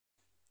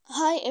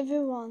Hi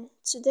everyone,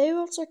 today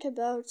we'll talk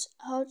about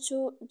how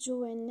to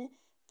join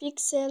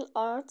pixel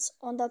art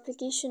on the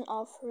application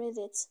of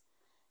Reddit.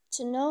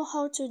 To know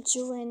how to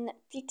join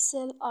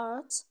pixel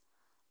art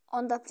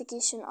on the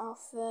application of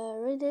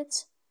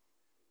Reddit,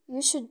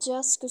 you should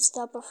just go to the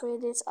top of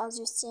Reddit as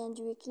you see and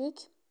you click.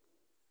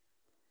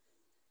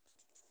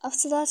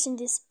 After that, in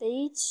this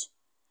page,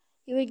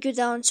 you will go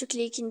down to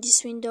click in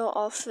this window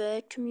of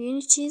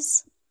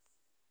communities.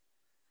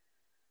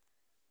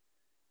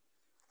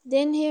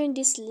 Then here in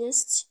this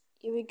list,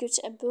 you will go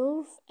to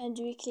above and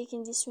you will click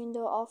in this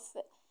window of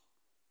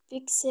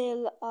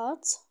pixel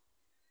art.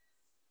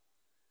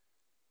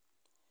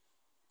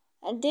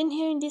 And then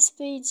here in this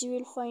page you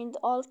will find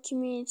all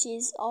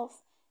communities of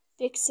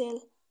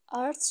pixel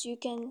art. You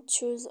can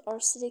choose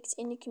or select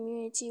any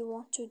community you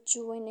want to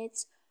join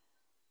it,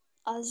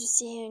 as you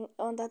see here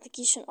on the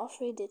application of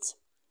Reddit.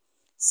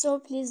 So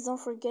please don't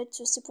forget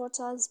to support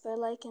us by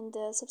like and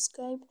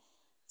subscribe.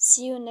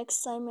 See you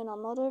next time in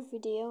another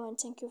video, and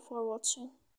thank you for watching.